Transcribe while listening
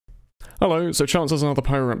Hello, so chances are the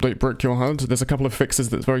Pyro update bricked your HUD. There's a couple of fixes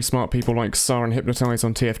that very smart people like Sar and Hypnotize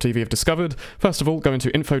on TF2 have discovered. First of all, go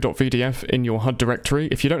into info.vdf in your HUD directory.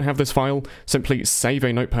 If you don't have this file, simply save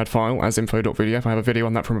a notepad file as info.vdf. I have a video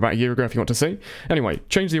on that from about a year ago if you want to see. Anyway,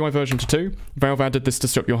 change the UI version to 2. Valve added this to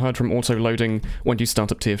stop your HUD from auto-loading when you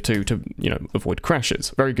start up TF2 to, avoid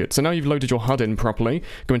crashes. Very good. So now you've loaded your HUD in properly,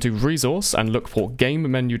 go into Resource and look for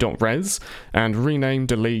GameMenu.res and rename,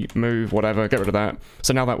 delete, move, whatever, get rid of that.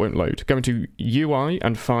 So now that won't load. Go into UI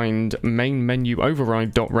and find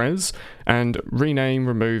MainMenuOverride.res and rename,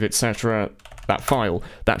 remove, etc. that file.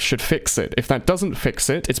 That should fix it. If that doesn't fix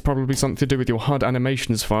it, it's probably something to do with your HUD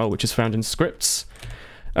animations file, which is found in scripts.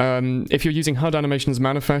 If you're using HUD animations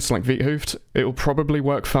manifest like vhoofd, it will probably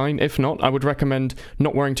work fine. If not, I would recommend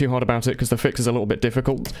not worrying too hard about it because the fix is a little bit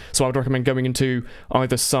difficult. So I would recommend going into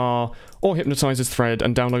either Sar or Hypnotize's thread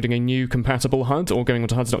and downloading a new compatible HUD or going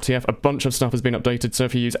onto HUDs.tf. A bunch of stuff has been updated, so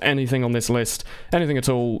if you use anything on this list, anything at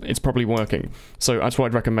all, it's probably working. So that's what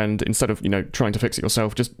I'd recommend instead of, trying to fix it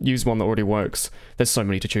yourself. Just use one that already works. There's so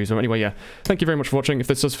many to choose from. Anyway, yeah, thank you very much for watching. If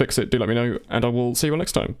this does fix it, do let me know, and I will see you all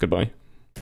next time. Goodbye.